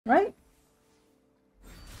Right?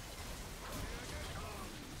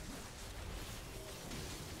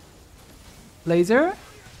 Laser?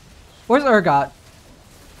 Where's URGOT?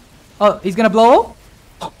 Oh, he's gonna blow?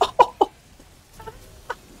 Oh,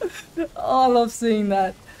 I love seeing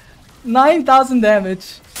that. 9,000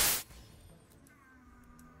 damage.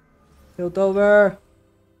 Tilt over.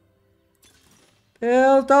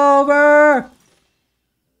 Tilt over.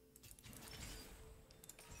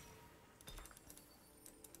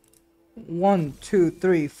 One, two,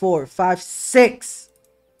 three, four, five, six.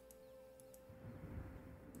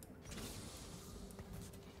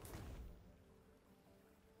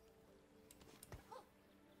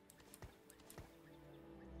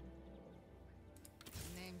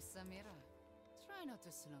 Name's Samira. Try not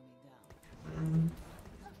to slow me down.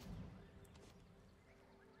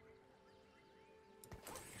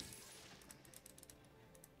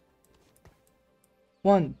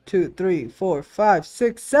 One, two, three, four, five,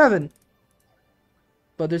 six, seven.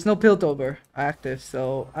 But there's no Piltover active,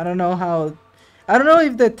 so I don't know how. I don't know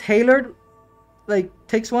if the tailored like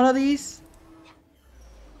takes one of these.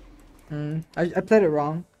 I played it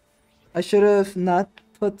wrong. I should have not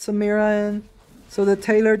put Samira in, so the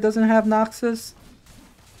Taylor doesn't have Noxus,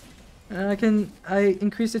 and I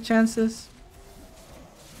increase the chances.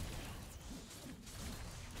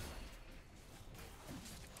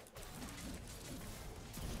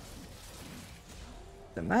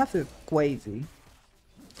 The math is crazy.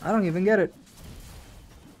 I don't even get it.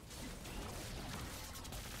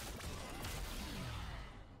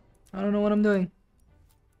 I don't know what I'm doing.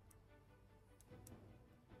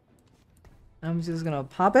 I'm just gonna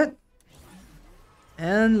pop it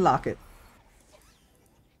and lock it.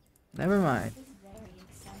 Never mind.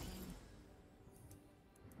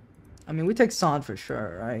 I mean, we take Son for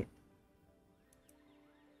sure, right?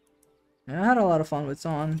 Yeah, I had a lot of fun with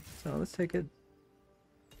Son, so let's take it.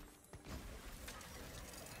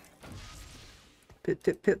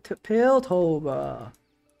 Piltover.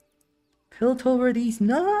 Piltover these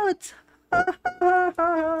nuts.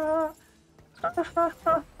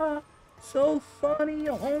 So funny.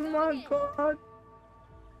 Oh my god.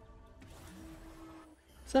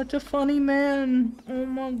 Such a funny man. Oh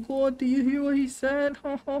my god. Do you hear what he said?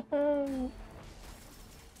 Ho ho ho.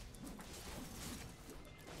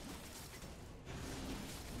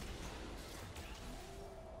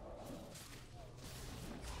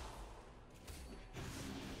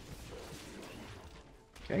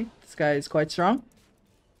 Okay, this guy is quite strong.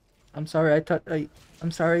 I'm sorry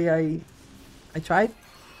I'm sorry I tried.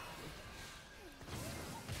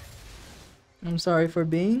 I'm sorry for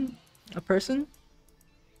being a person.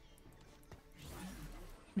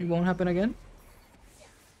 It won't happen again.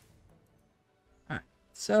 Alright,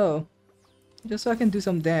 so just so I can do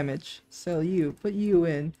some damage, sell you, put you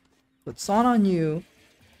in, put Son on you,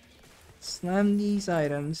 slam these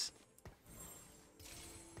items,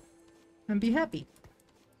 and be happy.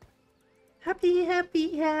 Happy,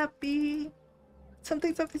 happy, happy.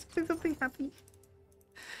 Something, something, something, something happy.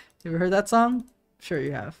 You ever heard that song? Sure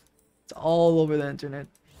you have. It's all over the internet.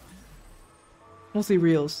 Mostly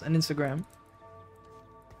Reels and Instagram.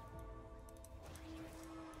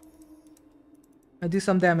 I do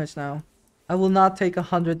some damage now. I will not take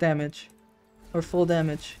 100 damage. Or full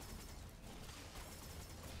damage.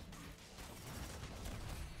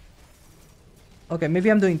 Okay, maybe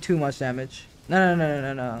I'm doing too much damage.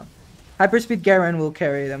 No. Hyperspeed Garen will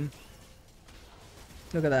carry them.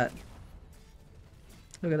 Look at that.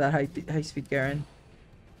 Look at that high speed Garen.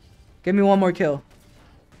 Give me one more kill.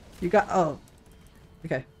 You got... Oh.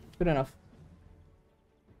 Okay. Good enough.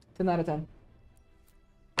 10 out of 10.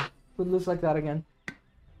 Would lose like that again.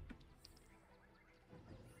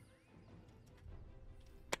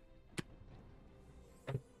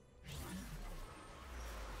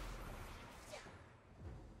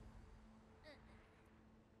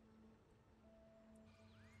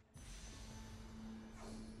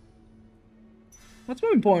 What's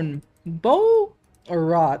more important? Bow or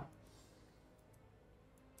rot?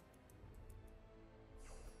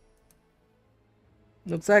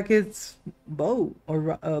 Looks like it's bow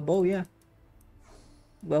or bow, yeah.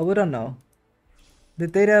 Well, we don't know. The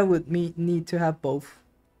data would need to have both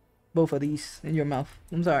of these in your mouth.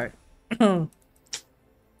 I'm sorry.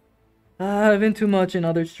 I've been too much in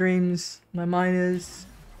other streams. My mind is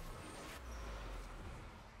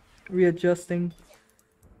readjusting.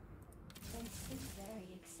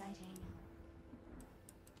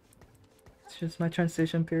 It's just my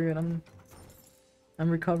transition period. I'm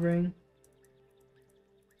recovering.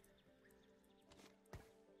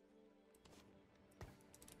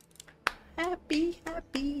 Happy,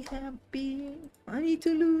 happy, happy. I need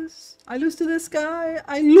to lose. I lose to this guy.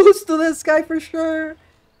 I lose to this guy for sure.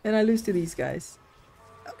 And I lose to these guys.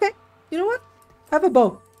 Okay. You know what? Have a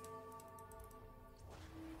bow.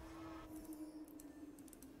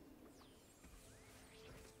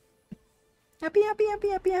 Happy, happy, happy,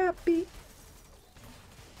 happy, happy.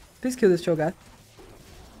 Please kill this Cho'Gath.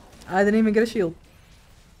 I didn't even get a shield.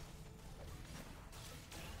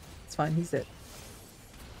 It's fine, he's dead.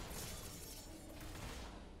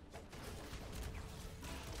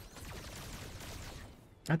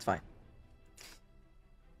 That's fine.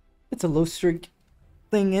 It's a low streak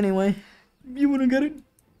thing anyway. You wouldn't get it.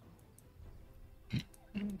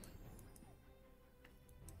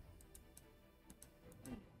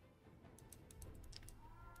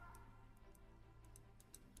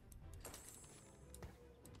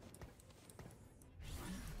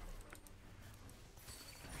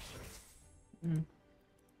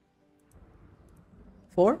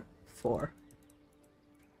 Four? Four.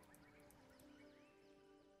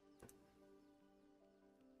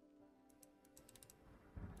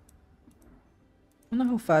 I don't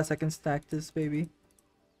know how fast I can stack this baby.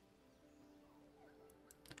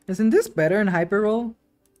 Isn't this better in hyper roll?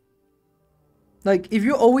 Like, if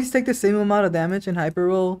you always take the same amount of damage in hyper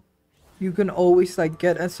roll, you can always like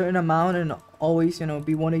get a certain amount and always, you know,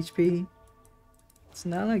 be 1 HP. It's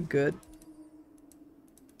not like good.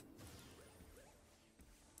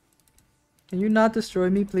 Can you not destroy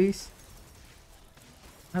me, please?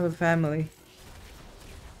 I have a family.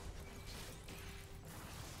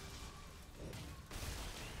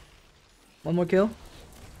 One more kill.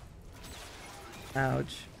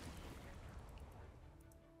 Ouch.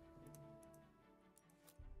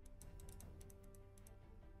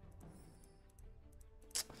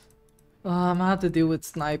 Oh, I'm gonna have to deal with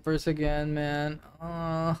snipers again, man.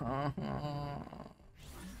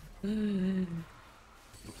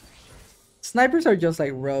 Snipers are just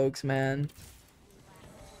like rogues, man.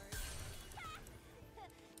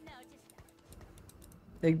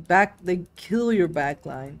 They kill your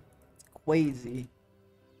backline. It's crazy.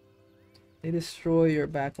 They destroy your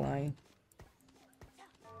backline.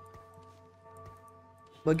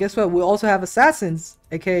 But guess what? We also have assassins,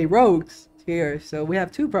 aka rogues, here. So we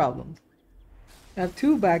have two problems. We have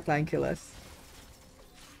two backline killers.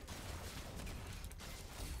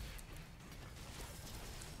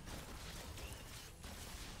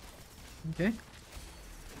 Okay.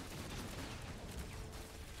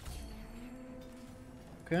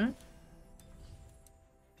 Okay.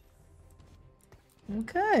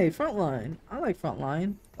 Okay, frontline. I like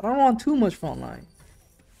frontline. I don't want too much frontline.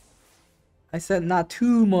 I said not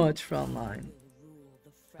too much frontline.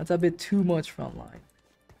 That's a bit too much frontline.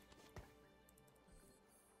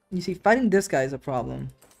 You see, fighting this guy is a problem.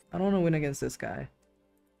 I don't want to win against this guy.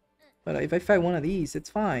 But if I fight one of these, it's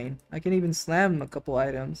fine. I can even slam a couple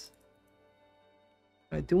items.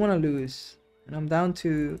 But I do want to lose. And I'm down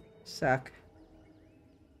to sack.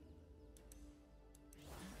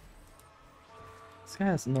 This guy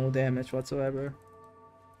has no damage whatsoever.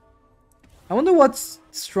 I wonder what's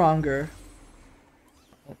stronger.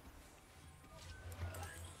 I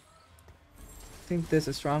think this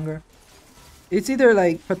is stronger. It's either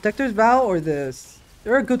like Protector's Vow or this.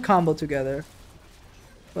 They're a good combo together.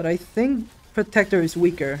 But I think Protector is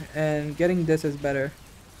weaker and getting this is better.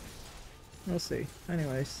 We'll see.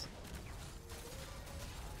 Anyways.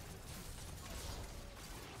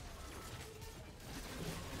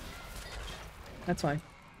 That's fine.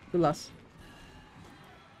 Good loss.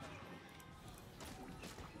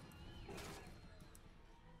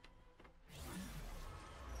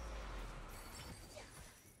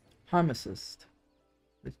 Harm assist.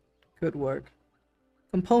 Good work.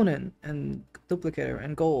 Component and duplicator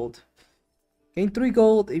and gold. Gain 3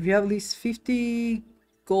 gold. If you have at least 50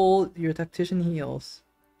 gold, your tactician heals.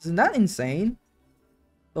 Isn't that insane?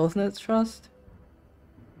 Both nets trust.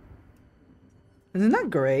 Isn't that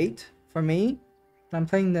great for me? I'm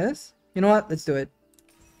playing this. You know what? Let's do it.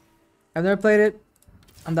 I've never played it.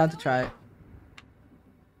 I'm down to try it.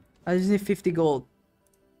 I just need 50 gold.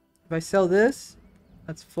 If I sell this,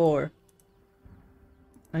 that's 4.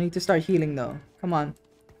 I need to start healing though. Come on.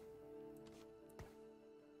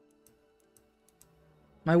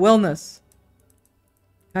 My wellness.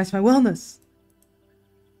 Guys, my wellness.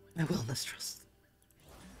 My wellness trust.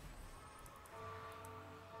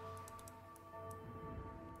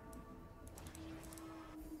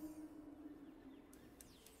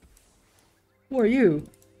 Who are you?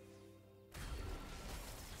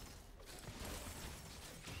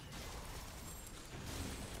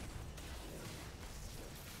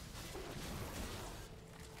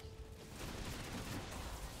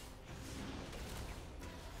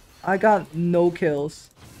 I got no kills.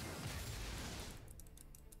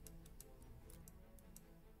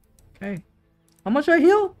 Okay. How much do I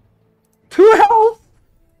heal? 2 health?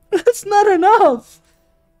 That's not enough!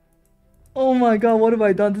 Oh my god, what have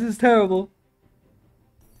I done? This is terrible.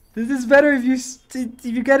 This is better if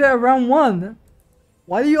you get it around 1.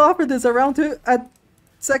 Why do you offer this around 2 at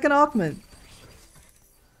second augment?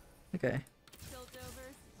 Okay.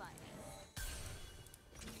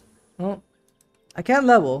 Well, I can't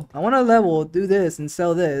level. I want to level, do this, and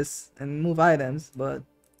sell this, and move items, but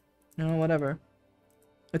you know, whatever.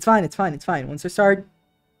 It's fine, it's fine, it's fine. Once I start...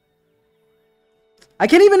 I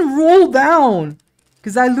can't even roll down!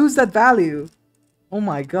 Because I lose that value. Oh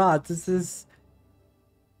my god, this is...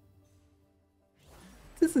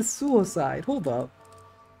 This is suicide. Hold up.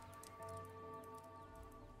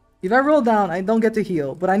 If I roll down, I don't get to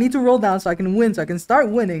heal. But I need to roll down so I can win, so I can start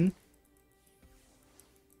winning.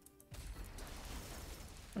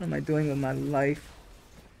 What am I doing with my life?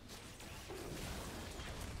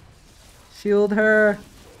 Shield her.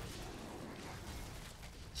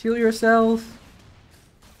 Shield yourself.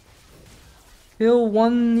 Heal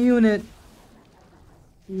 1 unit.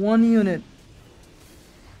 1 unit.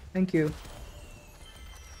 Thank you.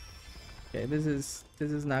 Okay, this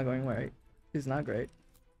is not going right. This is not great.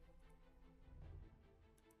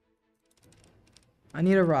 I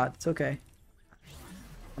need a rod. It's okay.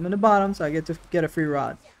 I'm in the bottom, so I get to get a free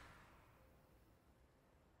rod.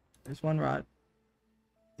 There's 1 rod.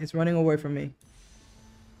 It's running away from me.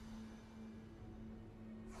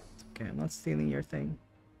 Okay, I'm not stealing your thing.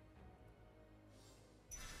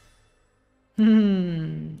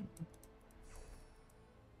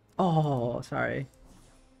 Oh, sorry.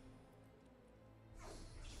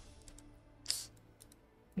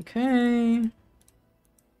 Okay.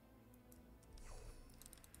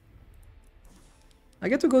 I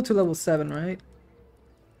get to go to level 7, right?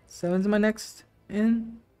 7's my next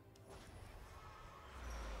in.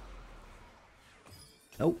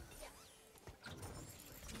 Nope.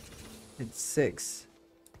 It's 6.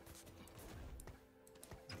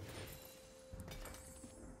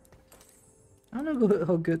 I don't know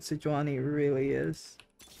how good Sejuani really is.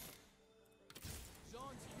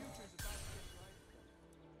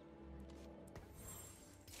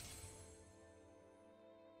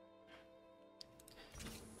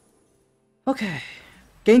 Okay.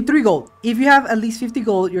 Gain 3 gold. If you have at least 50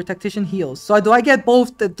 gold, your tactician heals. So do I get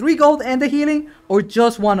both the 3 gold and the healing, or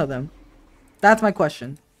just one of them? That's my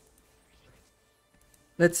question.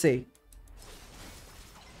 Let's see.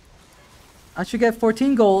 I should get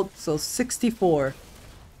 14 gold, so 64.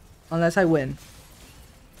 Unless I win.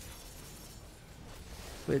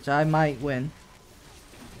 Which I might win.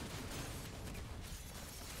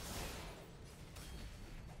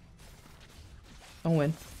 Don't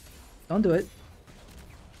win. Don't do it.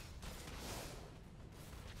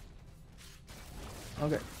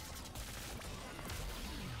 Okay.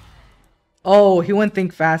 Oh, he went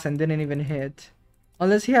think fast and didn't even hit.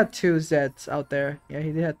 Unless he had 2 Zeds out there. Yeah,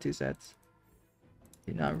 he did have 2 Zeds.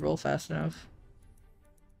 Did not roll fast enough.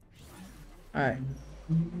 Alright.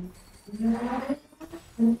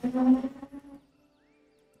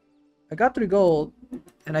 I got 3 gold.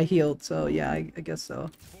 And I healed, so yeah, I guess so.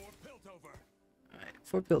 Alright,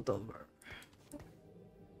 4 Piltover.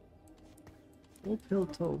 4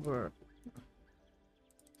 Piltover.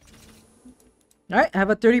 Alright, I have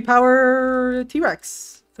a 30 power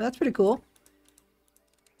T-Rex. So that's pretty cool.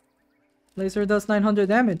 Laser does 900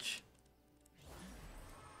 damage.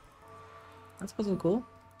 That's also cool.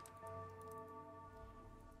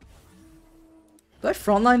 Do I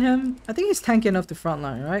frontline him? I think he's tanky enough to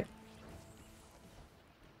frontline, right?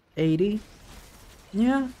 80.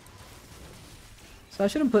 Yeah. So I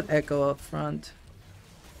shouldn't put Echo up front.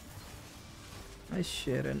 I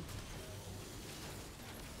shouldn't.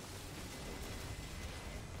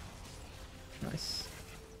 Nice.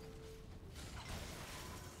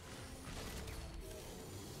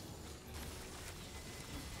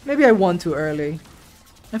 Maybe I won too early.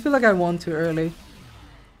 I feel like I won too early.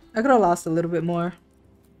 I could have lost a little bit more.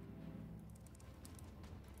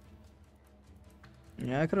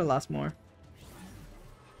 Yeah, I could have lost more.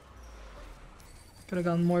 Could have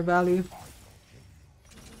gotten more value.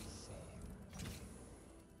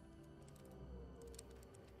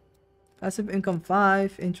 Passive income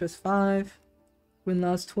 5, interest 5, win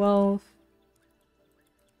loss 12.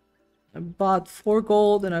 I bought 4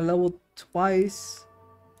 gold and I leveled twice.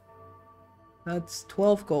 That's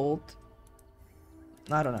 12 gold.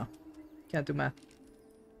 I don't know. Can't do math.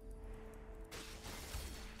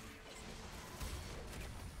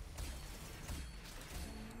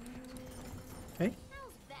 Okay.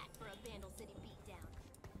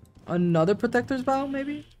 another Protector's Vow,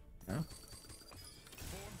 maybe? No.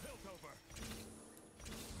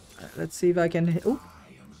 Alright, let's see if I can hit. Oh!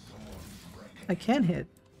 I can hit.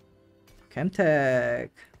 CHEMTANK.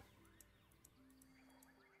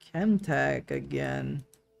 CHEMTANK again.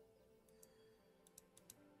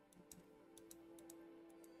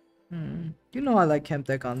 You know I like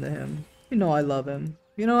CHEMTANK onto him. You know I love him.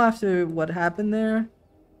 You know after what happened there,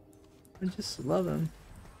 I just love him.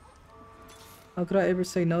 How could I ever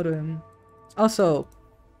say no to him? Also,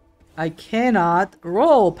 I cannot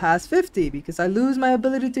roll past 50 because I lose my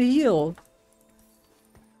ability to heal.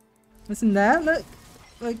 Isn't that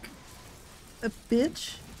like a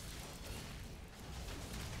bitch?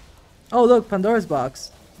 Oh look, Pandora's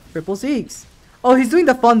box. Triple Zeeks. Oh, he's doing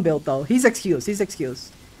the fun build though. He's excused. He's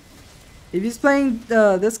excused. If he's playing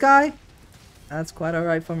this guy, that's quite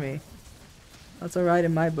alright for me. That's alright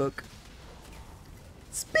in my book.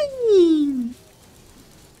 Spin!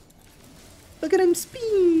 Look at him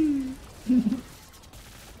spin!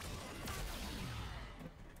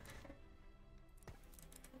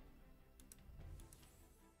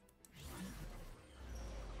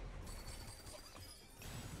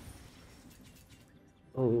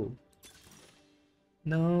 Oh.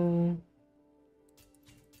 No.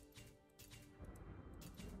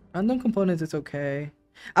 Random components is okay.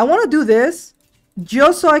 I want to do this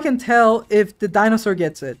just so I can tell if the dinosaur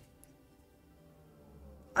gets it.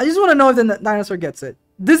 I just want to know if the dinosaur gets it.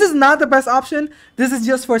 This is not the best option. This is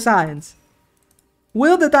just for science.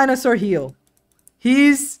 Will the dinosaur heal?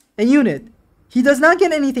 He's a unit. He does not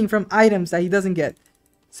get anything from items that he doesn't get.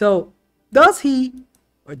 So, does he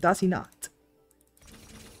or does he not?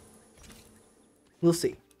 We'll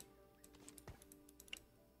see.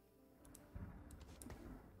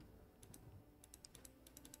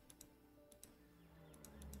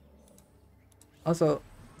 Also,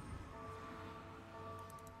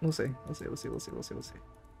 we'll see. We'll see. We'll see. We'll see. We'll see. We'll see.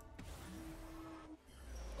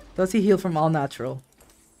 Does he heal from all natural?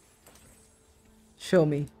 Show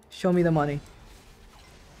me. Show me the money.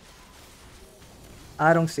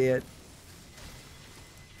 I don't see it.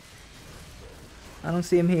 I don't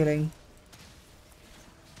see him healing.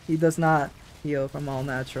 He does not heal from all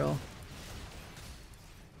natural.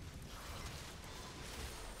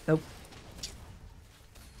 Nope.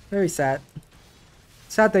 Very sad.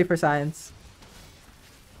 Sad day for science.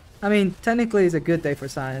 I mean, technically it's a good day for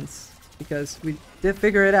science because we did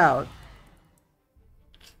figure it out.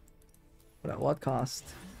 But at what cost?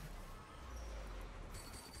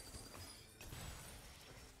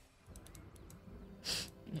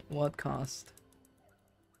 What cost?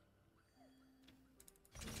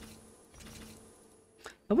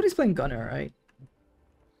 Nobody's playing Gunner, right?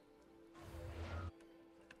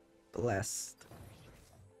 Blessed.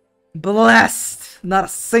 Blessed! Not a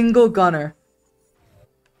single Gunner.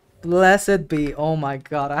 Blessed be. Oh my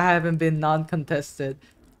god, I haven't been non-contested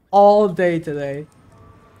all day today.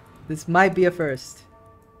 This might be a first.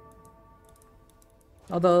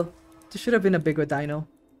 Although, there should have been a bigger dino.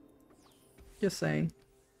 Just saying.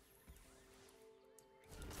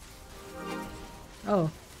 Oh.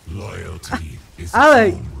 Loyalty is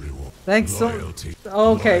Alec! its own reward. Thanks so. Loyalty.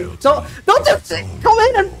 Okay, Loyalty don't just is its own come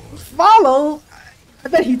in and reward. follow. I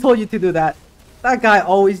bet he told you to do that. That guy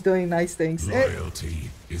always doing nice things. Loyalty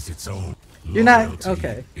is its own. You're not Loyalty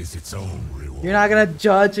okay. Is its own reward. You're not gonna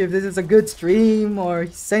judge if this is a good stream or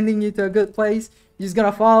he's sending you to a good place. You're just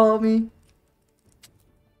gonna follow me.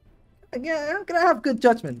 Again, I'm gonna have good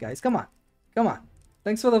judgment, guys. Come on, come on.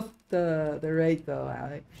 Thanks for the rate though,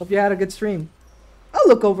 Alec. Hope you had a good stream. I'll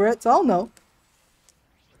look over it, so I'll know.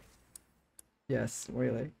 Yes,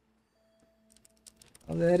 really.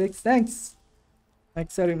 Athletics, thanks.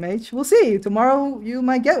 Thanks, Sorry Mage. We'll see. Tomorrow you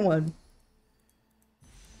might get one.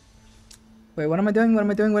 Wait, what am I doing? What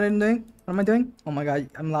am I doing? What am I doing? What am I doing? Oh my god,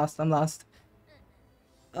 I'm lost. I'm lost.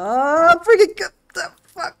 Freaking good. The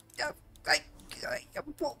fuck.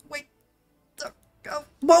 Wait.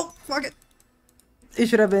 Whoa, fuck it. It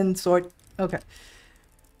should have been sword. Okay.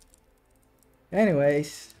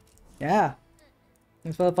 Anyways, yeah.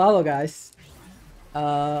 Thanks for the follow, guys.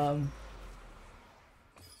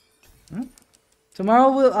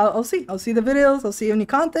 Tomorrow I'll see. I'll see the videos. I'll see any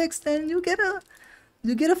context, and you get a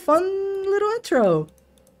fun little intro.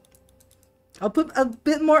 I'll put a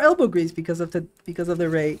bit more elbow grease because of the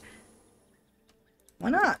rate.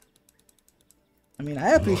 Why not? I mean,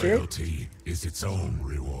 I appreciate. Loyalty is its own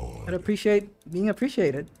reward. I'd appreciate being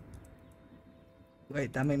appreciated.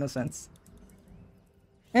 Wait, that made no sense.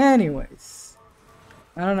 Anyways,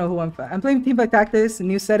 I don't know who I'm playing Teamfight Tactics. The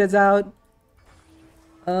new set is out.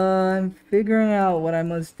 I'm figuring out what I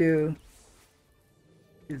must do.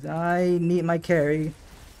 Because I need my carry.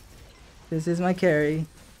 This is my carry.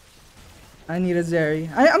 I need a Zeri.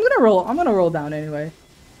 I'm gonna roll. I'm gonna roll down anyway.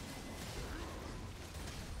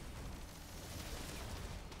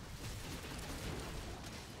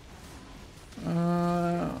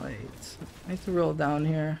 Wait. I need to roll down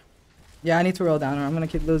here. Yeah, I need to roll down or I'm gonna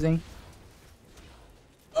keep losing.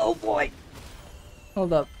 Oh boy.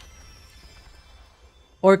 Hold up.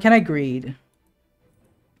 Or can I greed?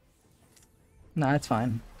 Nah, it's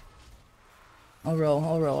fine. I'll roll,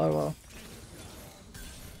 I'll roll, I'll roll.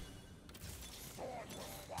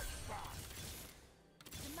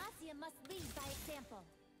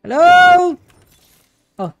 Hello?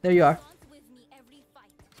 Oh, there you are.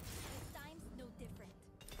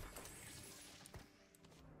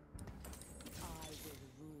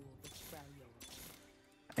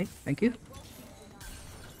 Hey, thank you.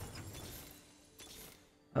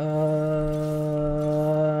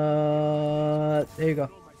 There you go.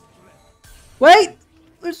 Wait!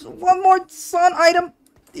 There's one more Son item.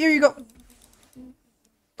 Here you go.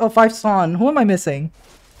 Oh, 5 Son. Who am I missing?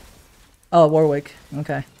 Oh, Warwick.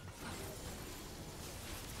 Okay.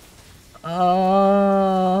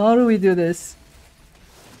 How do we do this?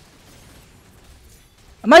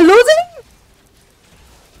 Am I losing?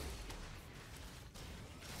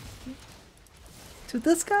 To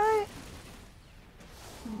this guy?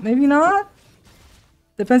 Maybe not?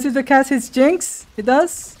 Depends if the cast hits Jinx. It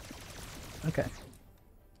does? Okay.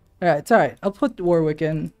 Alright, it's alright. I'll put Warwick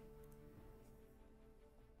in.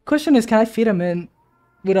 Question is, can I feed him in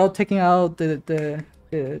without taking out the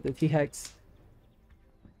T-Hex?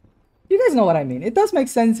 You guys know what I mean. It does make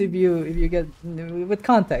sense if you get with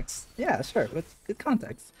context. Yeah, sure, with good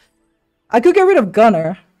context. I could get rid of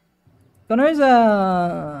Gunner. Gunner is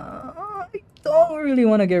I don't really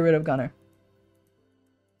want to get rid of Gunner.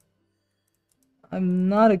 I'm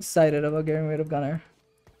not excited about getting rid of Gunner.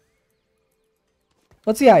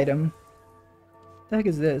 What's the item? What the heck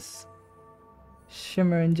is this?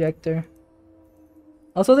 Shimmer Injector.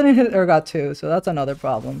 Also didn't hit URGOT 2, so that's another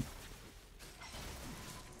problem.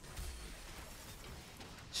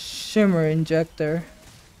 Shimmer Injector.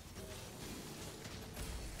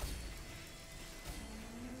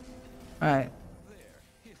 Alright.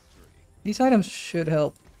 These items should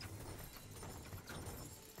help.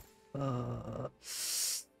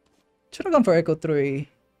 Should have gone for Echo 3.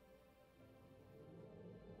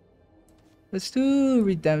 Let's do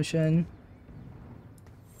Redemption.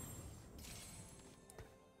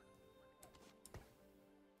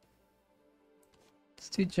 Let's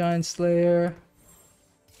do Giant Slayer.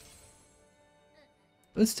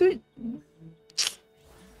 Let's do...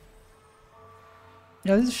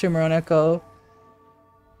 Yeah, this is Shimmer on Echo.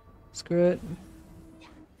 Screw it.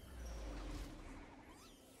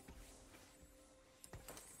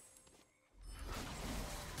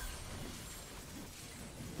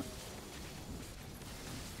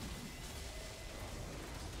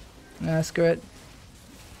 Nah, screw it.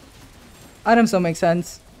 Items don't make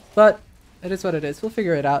sense, but it is what it is. We'll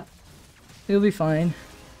figure it out. It'll be fine.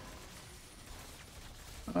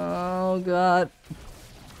 Oh god.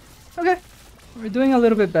 Okay, we're doing a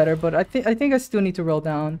little bit better, but I think I still need to roll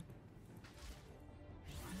down.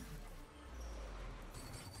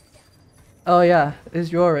 Oh yeah,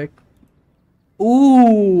 it's Yorick.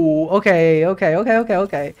 Ooh, okay.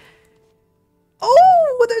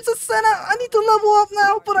 Oh, there's a Senna. I need to level up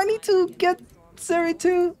now, but I need to get Seri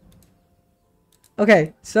too.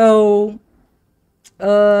 Okay, so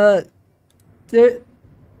this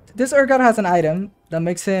URGOT has an item that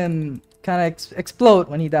makes him kind of explode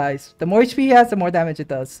when he dies. The more HP he has, the more damage it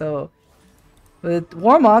does. So with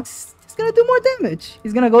Warmox, he's gonna do more damage.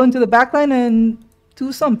 He's gonna go into the backline and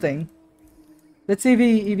do something. Let's see if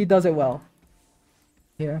he does it well.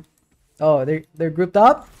 Here. Oh, they're grouped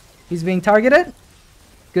up. He's being targeted.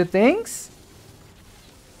 Good things.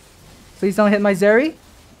 Please don't hit my Zeri.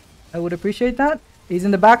 I would appreciate that. He's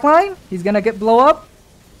in the back line. He's gonna get blow up.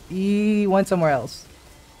 He went somewhere else.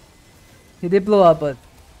 He did blow up, but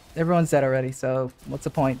everyone's dead already, so what's the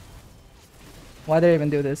point? Why did I even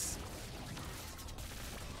do this?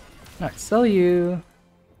 Alright, sell you.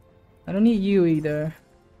 I don't need you either.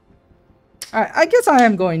 Alright, I guess I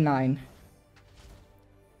am going 9.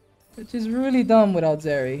 Which is really dumb without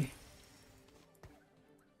Zeri.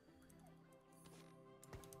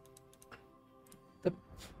 The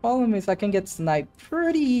problem is I can get sniped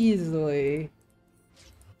pretty easily.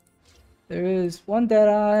 There is one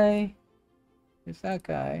Deadeye. There's that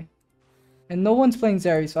guy. And no one's playing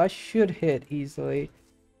Zeri, so I should hit easily.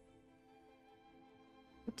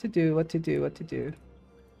 What to do?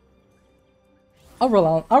 I'll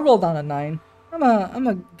roll down a 9. I'm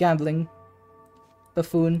a gambling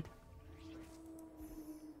buffoon.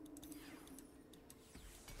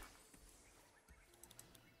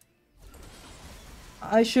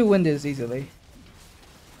 I should win this easily.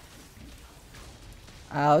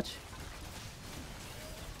 Ouch.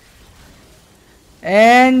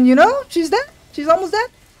 And you know, she's dead. She's almost dead.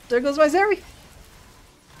 There goes my Zeri.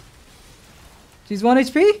 She's 1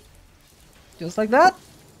 HP. Just like that.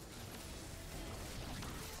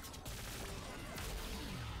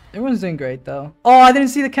 Everyone's doing great though. Oh, I didn't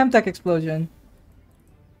see the CHEMTANK explosion.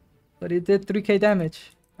 But it did 3k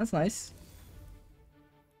damage. That's nice.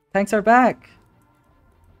 Tanks are back.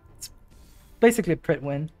 It's basically a crit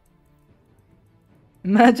win.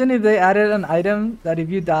 Imagine if they added an item that if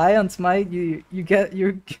you die on smite, you get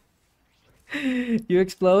you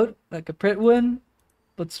explode like a crit win,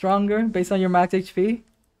 but stronger based on your max HP.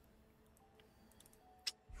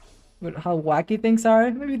 With how wacky things are,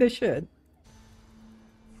 maybe they should.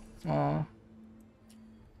 Oh.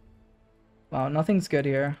 Wow, nothing's good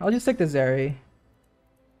here. I'll just take the Zeri.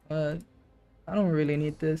 But I don't really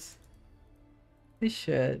need this. They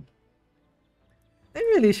should. They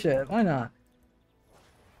really should. Why not?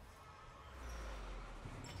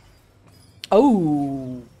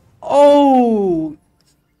 Oh. Oh.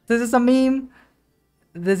 This is a meme.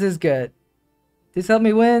 This is good. This helped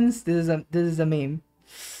me wins. This is a meme.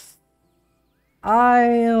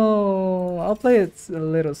 I'll play it a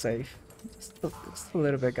little safe. Just a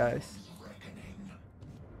little bit, guys.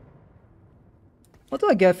 What do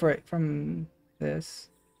I get for it from this?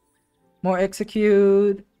 More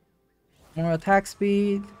execute, more attack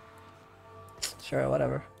speed. Sure,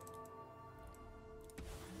 whatever.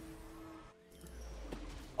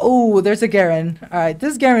 Oh, there's a Garen. Alright,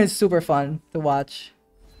 this Garen is super fun to watch.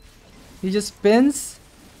 He just spins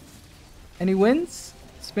and he wins.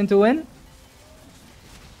 Spin to win.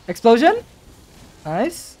 Explosion.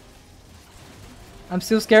 Nice. I'm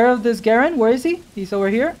still scared of this Garen. Where is he? He's over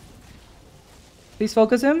here. Please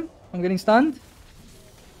focus him. I'm getting stunned.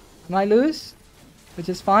 Might lose, which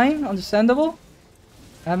is fine. Understandable.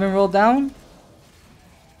 I haven't rolled down.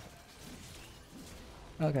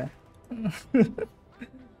 Okay.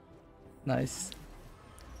 Nice.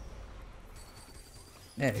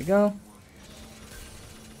 There you go.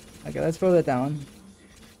 Okay, let's roll it down.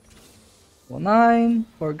 9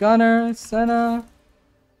 for Gunner, Senna.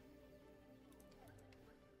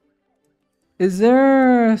 Is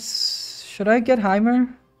there... Should I get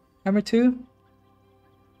Heimer? Heimer 2?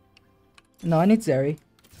 No, I need Zeri.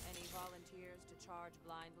 Any volunteers to charge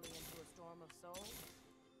blindly into a storm of souls?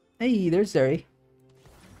 Hey, there's Zeri.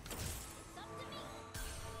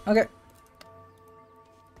 Okay.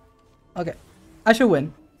 Okay. I should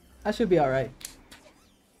win. I should be alright.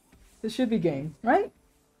 This should be game, right?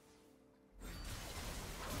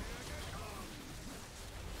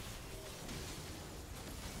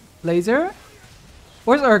 Laser?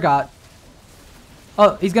 Where's URGOT?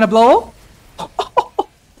 Oh, he's gonna blow up? Oh,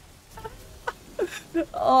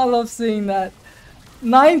 I love seeing that.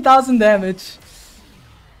 9,000 damage.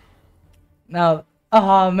 Now,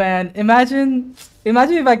 oh man, imagine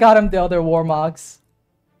if I got him the other Warmogs.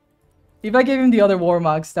 If I gave him the other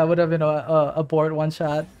Warmogs, that would have been a board one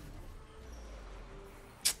shot.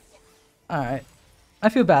 Alright. I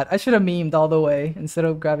feel bad. I should have memed all the way instead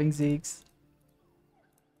of grabbing Zeke's.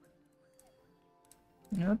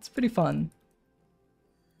 Yeah, it's pretty fun.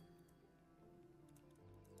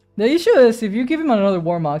 The issue is, if you give him another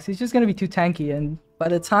Warmogs, he's just gonna be too tanky, and by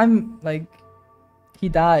the time, like, he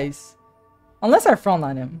dies... Unless I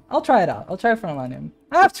frontline him. I'll try it out. I'll try to frontline him.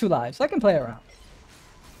 I have 2 lives, so I can play around.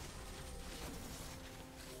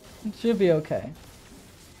 It should be okay.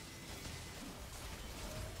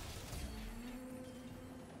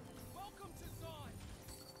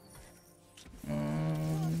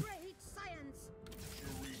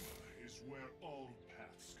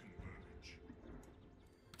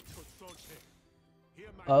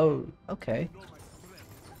 Oh, okay.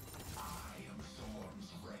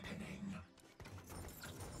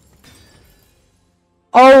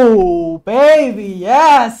 Oh, baby,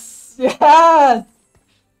 yes! Yes!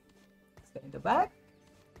 Stay in the back.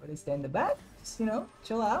 Ready, stay in the back. Just, you know,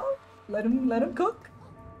 chill out. Let him cook.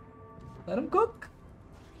 Let him cook.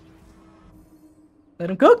 Let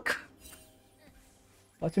him cook.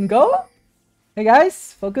 Watch him go. Hey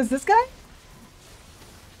guys, focus this guy.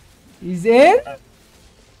 He's in.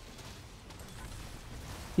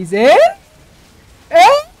 He's in.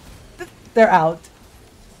 And they're out.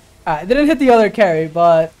 Alright, didn't hit the other carry,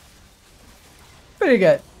 but pretty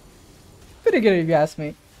good. Pretty good if you ask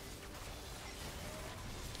me.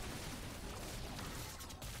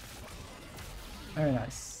 Very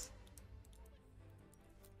nice.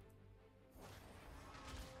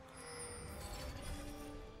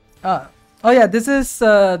 Oh yeah, this is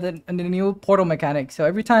the new portal mechanic. So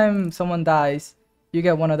every time someone dies, You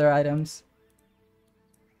get one of their items.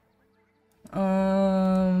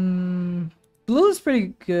 Blue is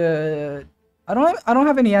pretty good. I don't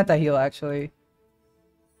have any anti-heal actually.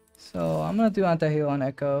 So I'm gonna do anti-heal on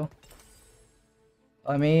Echo.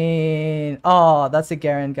 I mean, oh, that's the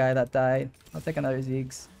Garen guy that died. I'll take another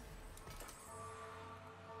Ziggs.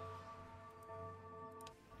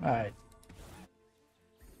 Alright.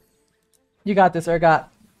 You got this, URGOT.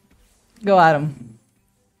 Go at him.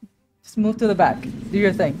 Just move to the back. Do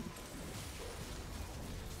your thing.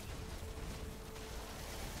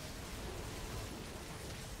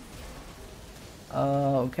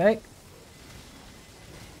 Okay.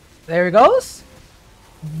 There he goes.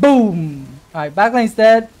 Boom! Alright, backlane's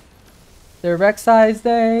dead. Their Rek'Sai is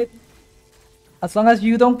dead. As long as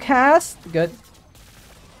you don't cast, good.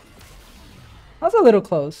 That's a little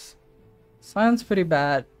close. Sion's pretty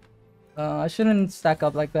bad. I shouldn't stack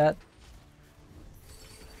up like that.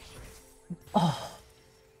 Oh.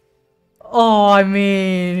 Oh, I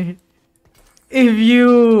mean... If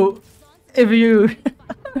you...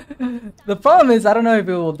 The problem is, I don't know if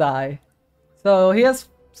it will die. So he has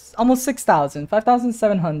almost 6,000,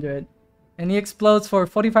 5,700. And he explodes for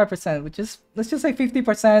 45%, which is, let's just say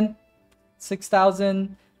 50%.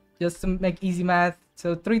 6,000, just to make easy math.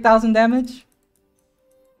 So 3,000 damage.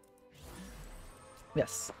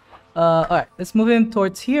 Yes. Alright, let's move him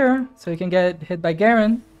towards here so he can get hit by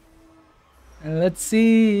Garen. And let's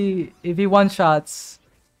see if he one-shots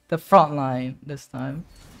the front line this time.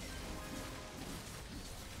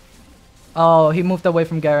 Oh, he moved away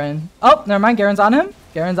from Garen. Oh, never mind. Garen's on him.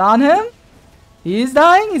 Garen's on him. He's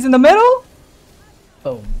dying. He's in the middle.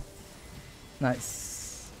 Boom.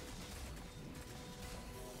 Nice.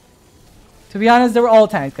 To be honest, they were all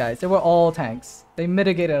tanks, guys. They were all tanks. They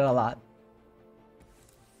mitigated a lot.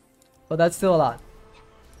 But that's still a lot.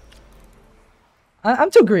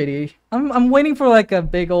 I'm too greedy. I'm waiting for like a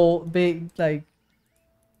big like,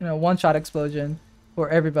 you know, one-shot explosion where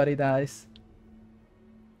everybody dies.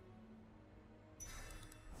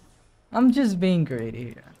 I'm just being greedy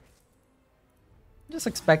here. I'm just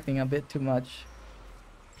expecting a bit too much.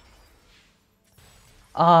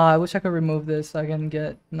 Ah, I wish I could remove this so I can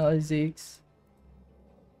get another Zeeks.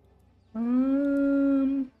 I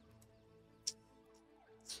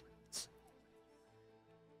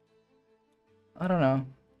don't know.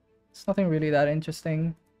 It's nothing really that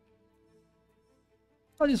interesting.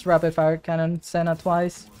 I'll just rapid fire cannon Senna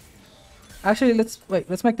twice. Actually, let's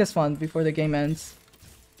make this fun before the game ends.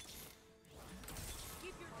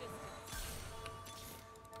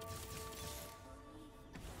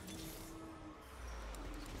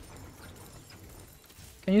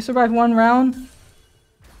 Can you survive one round?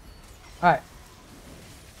 Alright.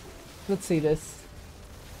 Let's see this.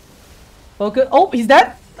 Focus. Oh, he's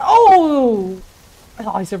dead? Oh!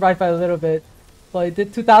 Oh, he survived by a little bit. But he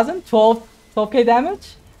did 2,000? 12k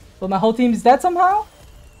damage? But my whole team is dead somehow?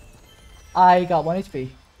 I got 1 HP.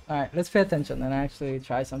 Alright, let's pay attention and actually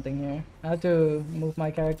try something here. I have to move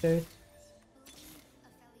my character.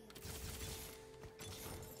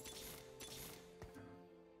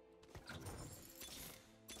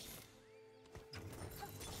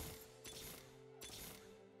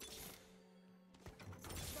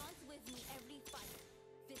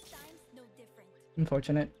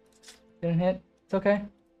 Unfortunate. Didn't hit. It's okay.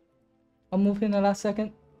 I'll move in the last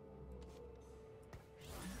second.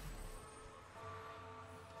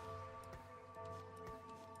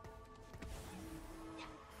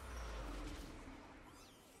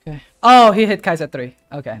 Okay. Oh, he hit Kai'Sa 3.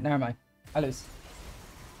 Okay, never mind. I lose.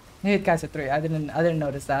 He hit Kai'Sa 3. I didn't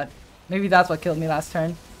notice that. Maybe that's what killed me last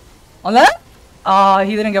turn. On that? Oh,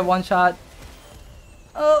 he didn't get one shot.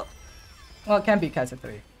 Oh. Well, it can't be Kai'Sa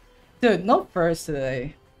 3. Dude, no first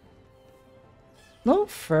today. No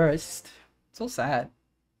first. So sad.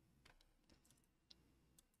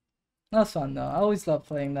 That was fun though. I always love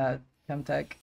playing that CHEMTANK.